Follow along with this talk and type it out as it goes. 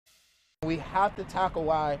We have to tackle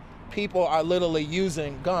why people are literally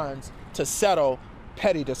using guns to settle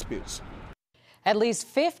petty disputes. At least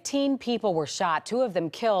 15 people were shot, 2 of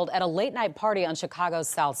them killed at a late-night party on Chicago's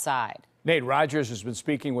South Side. Nate Rogers has been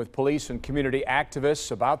speaking with police and community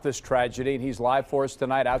activists about this tragedy, and he's live for us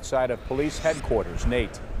tonight outside of police headquarters.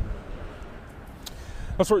 Nate.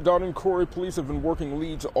 That's right, Don and Corey. Police have been working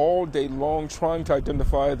leads all day long trying to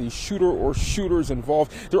identify the shooter or shooters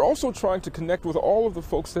involved. They're also trying to connect with all of the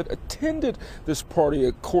folks that attended this party.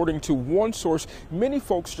 According to one source, many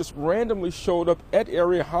folks just randomly showed up at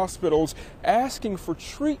area hospitals asking for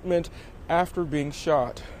treatment after being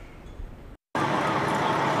shot.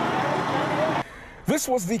 This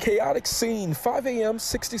was the chaotic scene, 5 a.m.,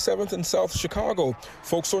 67th and South Chicago.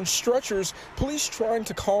 Folks on stretchers, police trying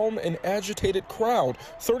to calm an agitated crowd.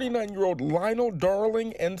 39-year-old Lionel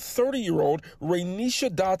Darling and 30-year-old Rayneesha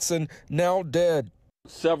Dotson now dead.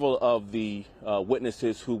 Several of the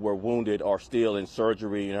witnesses who were wounded are still in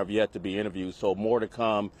surgery and have yet to be interviewed, so more to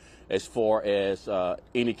come as far as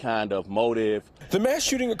any kind of motive. The mass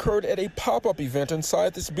shooting occurred at a pop-up event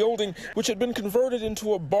inside this building, which had been converted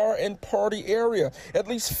into a bar and party area. At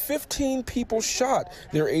least 15 people shot.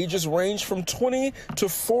 Their ages range from 20 to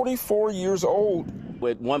 44 years old.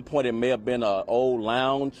 At one point, it may have been an old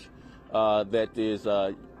lounge that is,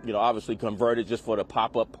 obviously converted just for the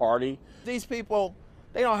pop-up party. These people,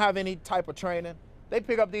 they don't have any type of training. They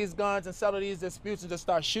pick up these guns and settle these disputes and just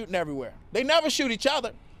start shooting everywhere. They never shoot each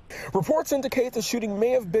other. Reports indicate the shooting may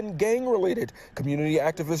have been gang-related. Community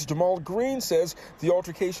activist Jamal Green says the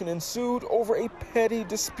altercation ensued over a petty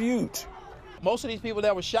dispute. Most of these people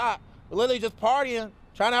that were shot were literally just partying,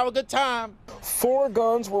 trying to have a good time. 4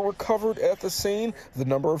 guns were recovered at the scene. The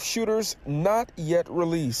number of shooters not yet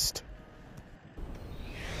released.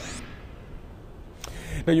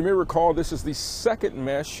 Now, you may recall this is the second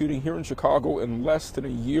mass shooting here in Chicago in less than a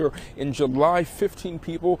year. In July, 15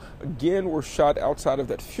 people again were shot outside of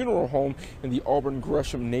that funeral home in the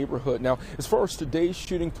Auburn-Gresham neighborhood. Now, as far as today's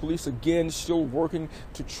shooting, police again still working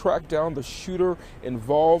to track down the shooter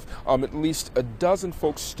involved. At least a dozen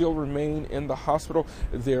folks still remain in the hospital.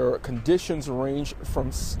 Their conditions range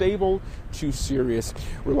from stable to serious.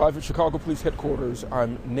 We're live at Chicago Police Headquarters.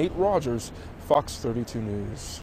 I'm Nate Rogers, Fox 32 News.